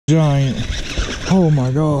giant. Oh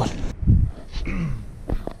my God.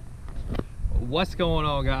 What's going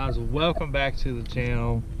on, guys? Welcome back to the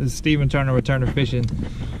channel. This is Steven Turner with Turner Fishing.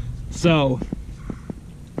 So,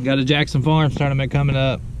 got a Jackson Farms tournament coming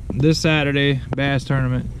up this Saturday, bass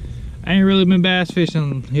tournament. I ain't really been bass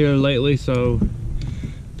fishing here lately, so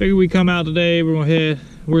figured we come out today. We're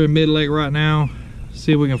in mid-lake right now.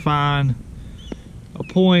 See if we can find a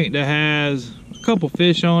point that has a couple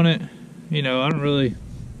fish on it. You know,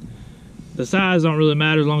 the size don't really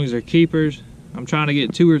matter as long as they're keepers. I'm trying to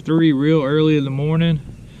get 2 or 3 real early in the morning,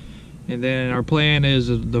 and then our plan is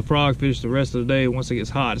the frog fish the rest of the day once it gets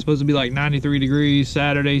hot. It's supposed to be like 93 degrees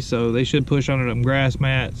Saturday, so they should push under them grass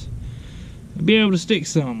mats and be able to stick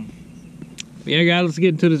some. Yeah, guys, let's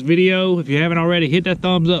get into this video. If you haven't already, hit that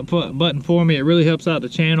thumbs up button for me. It really helps out the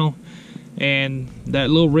channel. And that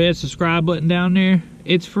little red subscribe button down there,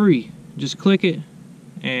 it's free. Just click it,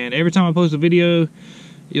 and every time I post a video,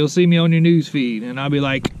 you'll see me on your news feed, and I'll be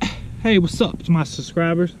like, hey, what's up to my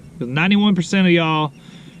subscribers? Because 91% of y'all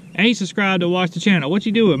ain't subscribed to watch the channel. What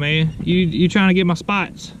you doing, man? You trying to get my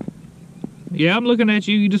spots? Yeah, I'm looking at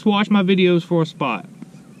you. You just watch my videos for a spot.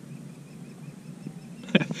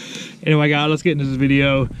 Anyway, guys, let's get into this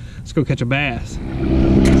video. Let's go catch a bass.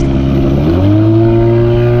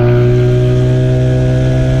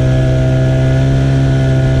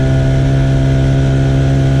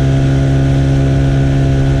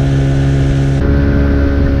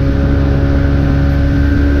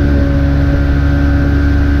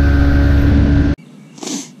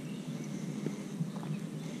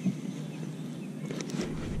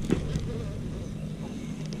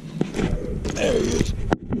 There he is.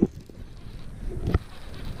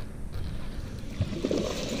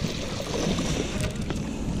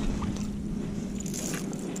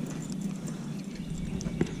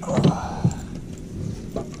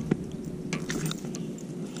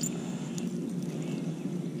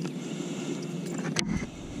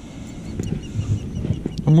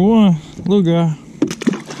 Number one, little guy.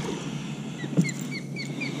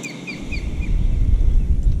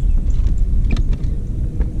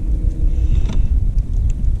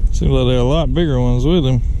 Seems like there are a lot bigger ones with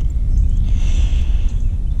him,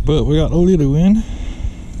 but we got a little in.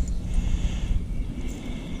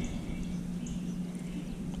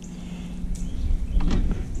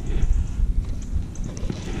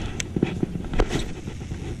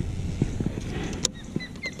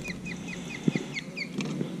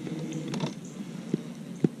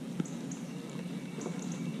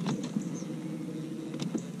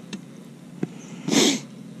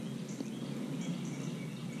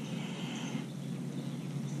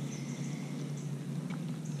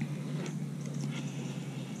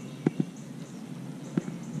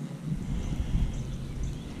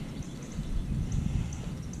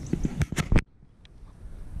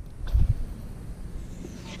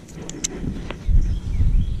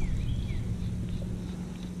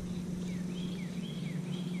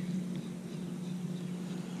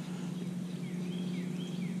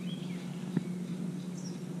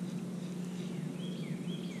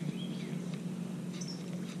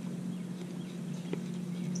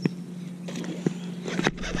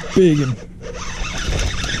 Big one.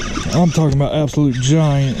 I'm talking about absolute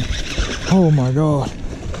giant. Oh my God.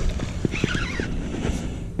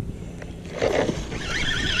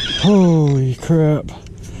 Holy crap.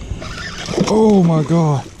 Oh my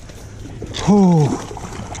God.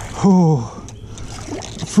 Oh,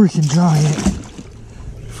 freaking giant.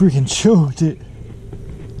 Freaking choked it.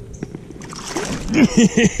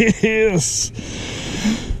 Yes.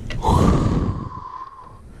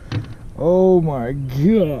 Oh my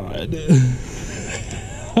God.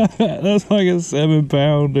 That's like a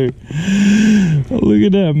 7-pounder. Oh, look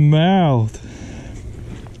at that mouth.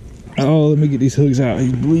 Oh, let me get these hooks out.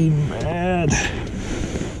 He's bleeding bad.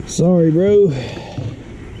 Sorry, bro.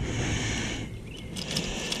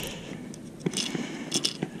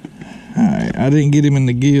 Alright, I didn't get him in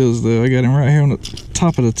the gills though. I got him right here on the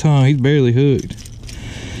top of the tongue. He's barely hooked.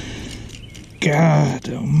 God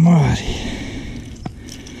almighty.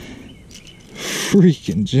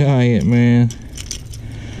 Freaking giant, man.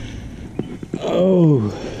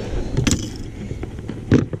 Oh.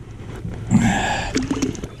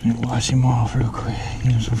 Let me wash him off real quick.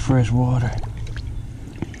 Give him some fresh water.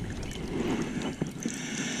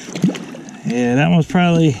 Yeah, that one's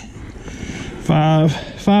probably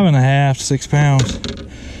 5.5 to 6 pounds.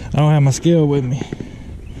 I don't have my scale with me.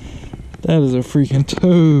 That is a freaking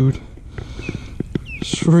toad.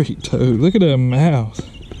 Straight toad. Look at that mouth.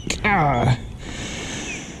 God.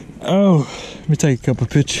 Oh, let me take a couple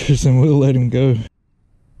pictures and we'll let him go.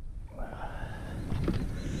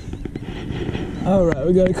 All right,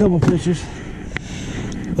 we got a couple pictures.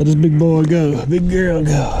 Let this big boy go, big girl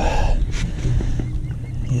go.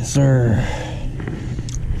 Yes, sir.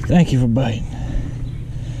 Thank you for biting.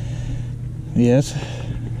 Yes,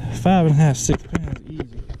 5.5, 6 pounds,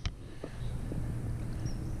 easy.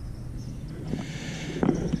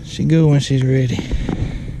 She go when she's ready.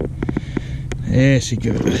 There she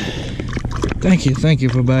goes. Thank you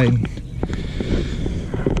for biting.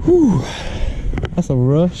 Whew, that's a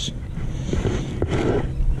rush.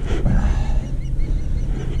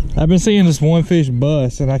 I've been seeing this one fish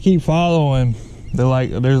bust, and I keep following. They're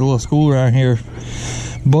like, there's a little school around here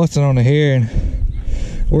busting on the herring.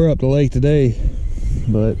 We're up the lake today,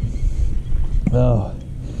 but I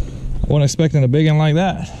wasn't expecting a big one like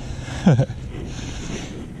that.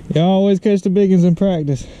 Y'all always catch the big ones in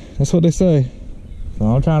practice. That's what they say. So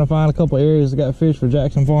I'm trying to find a couple areas that got fish for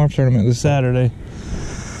Jackson Farms tournament this Saturday.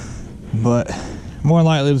 But more than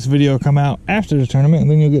likely this video will come out after the tournament,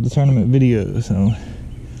 and then you'll get the tournament video. So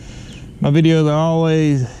my videos are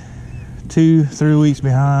always 2-3 weeks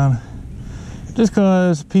behind, just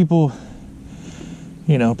cause people,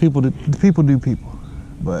 you know, people do people.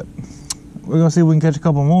 But we're gonna see if we can catch a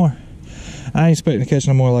couple more. I ain't expecting to catch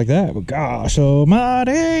no more like that, but gosh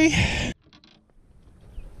almighty.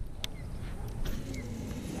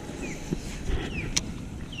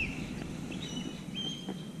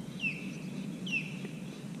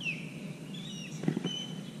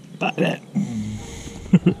 Bite that.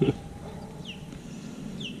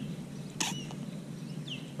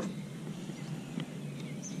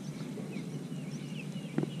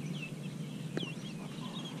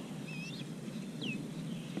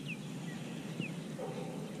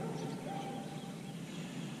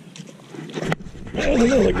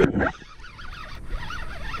 There's another good one.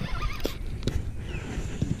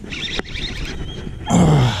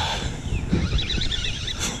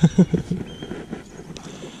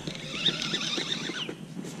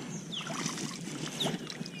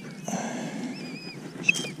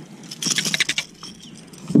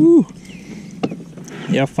 Woo.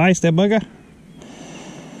 Yeah, feist that bugger.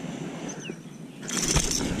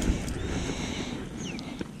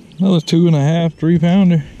 Another 2.5, 3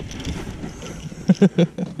 pounder.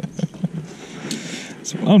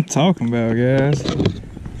 That's what I'm talking about, guys.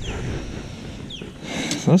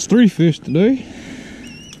 So that's 3 fish today.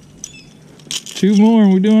 2 more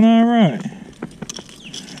and we're doing all right.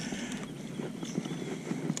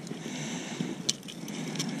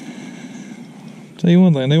 Tell you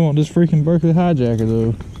one thing, they want this freaking Berkeley hijacker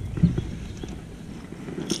though.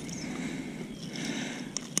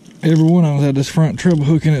 Every one of them had this front treble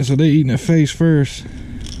hook in it, so they eating it face first.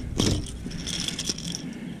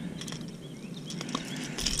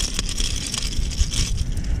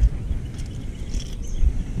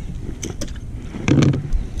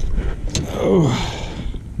 Oh,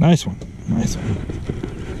 nice one, nice one.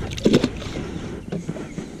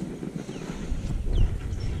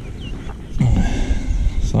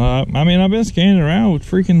 So, I mean, I've been scanning around with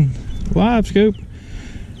freaking live scope.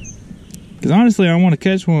 Because honestly, I want to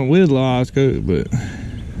catch one with live scope, but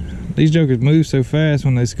these jokers move so fast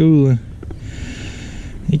when they schooling.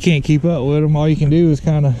 You can't keep up with them. All you can do is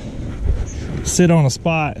kind of sit on a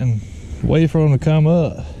spot and wait for them to come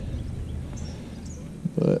up.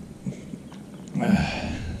 But,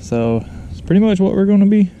 so, it's pretty much what we're going to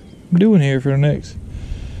be doing here for the next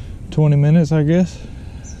 20 minutes, I guess.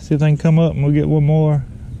 See if they can come up and we'll get one more.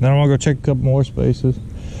 Then I'm gonna go check a couple more places,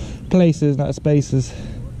 not spaces.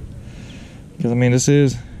 Because I mean, this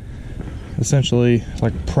is essentially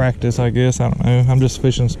like practice, I guess. I don't know. I'm just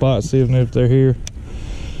fishing spots, seeing if they're here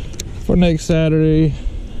for next Saturday.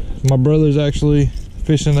 My brother's actually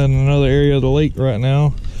fishing in another area of the lake right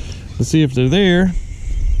now to see if they're there,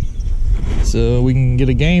 so we can get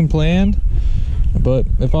a game planned. But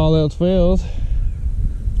if all else fails,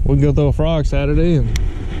 we can go throw a frog Saturday and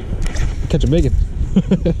catch a big one.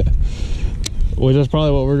 Which that's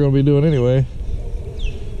probably what we're going to be doing anyway.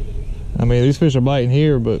 I mean, these fish are biting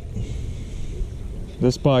here, but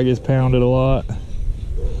this spot gets pounded a lot.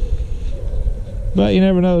 But you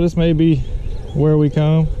never know, this may be where we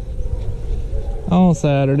come on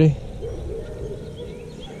Saturday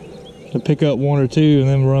to pick up 1 or 2 and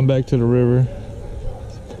then run back to the river.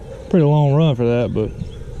 Pretty long run for that, but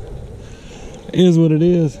it is what it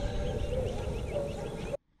is.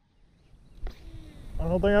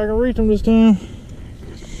 I don't think I can reach them this time.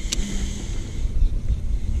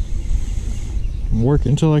 I'm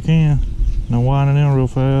working until I can. And I'm winding in real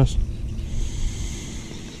fast.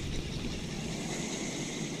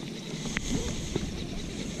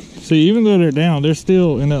 See, even though they're down, they're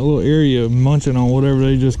still in that little area munching on whatever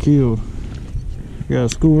they just killed. got a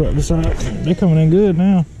school right beside. They're coming in good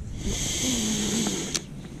now.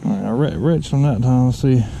 Alright, I retched on that time. Let's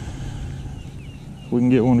see if we can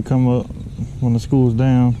get one to come up when the school's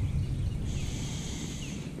down.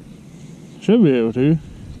 Should be able to.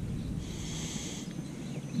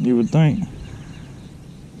 You would think.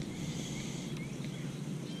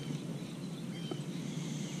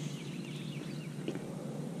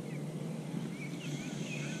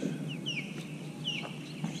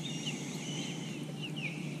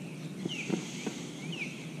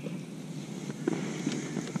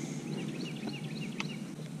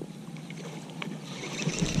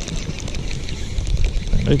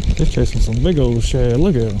 They're chasing some big old shad.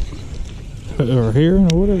 Look at them. Or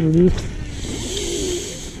heron or whatever it is.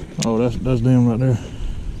 Oh, that's them right there.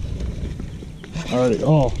 Alrighty.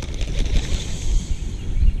 Oh.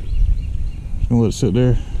 Just gonna let it sit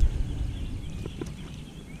there.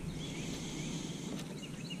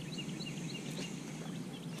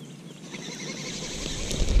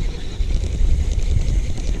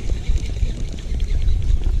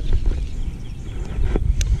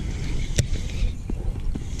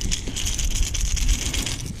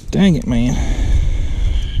 Dang it, man.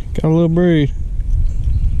 Got a little breed.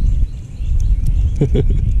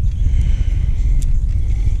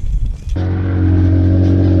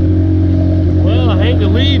 Well, I hate to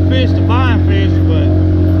lead fish to find fish, but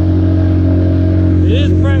it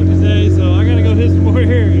is practice day, so I gotta go hit some more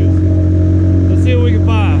areas. Let's see what we can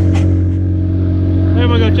find. Maybe I'm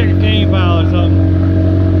gonna go check a game file or something.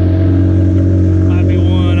 Might be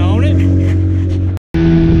one on it.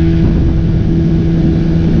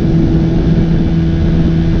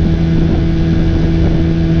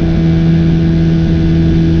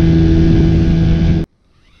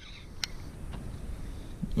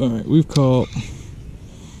 Alright, we've caught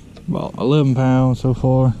about 11 pounds so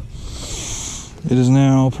far. It is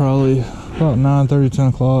now probably about 9:30, 10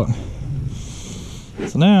 o'clock.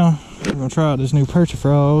 So now we're gonna try out this new perch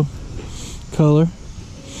frog color.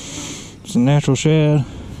 It's a natural shad.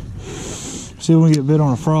 See if we can get bit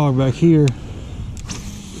on a frog back here.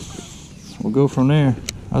 We'll go from there.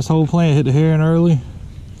 That's the whole plan, hit the heron early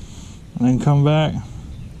and then come back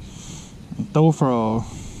and throw a frog.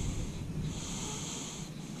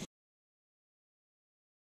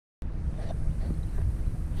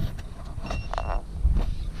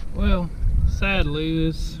 Well, sadly,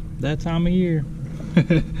 it's that time of year.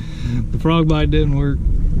 The frog bite didn't work.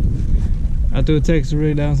 I threw a Texas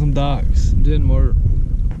rig down some docks. Didn't work.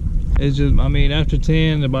 It's just, I mean, after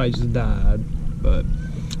 10, the bite just died. But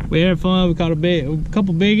we had fun. We caught a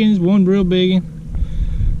couple big ones, one real big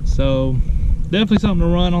one. So definitely something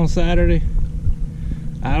to run on Saturday.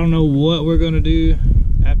 I don't know what we're gonna do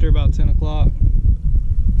after about 10 o'clock,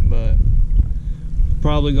 but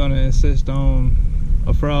probably gonna insist on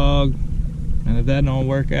a frog, and if that don't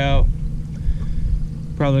work out,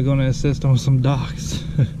 probably gonna insist on some docks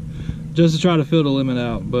just to try to fill the limit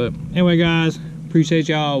out. But anyway, guys, appreciate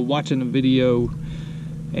y'all watching the video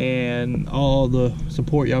and all the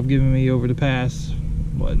support y'all have given me over the past,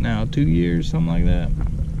 what now, 2 years, something like that.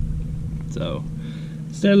 So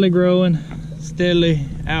steadily growing, steadily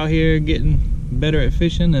out here getting better at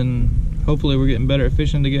fishing, and hopefully we're getting better at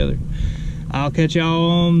fishing together. I'll catch y'all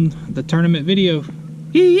on the tournament video.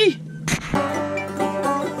 Hee hee.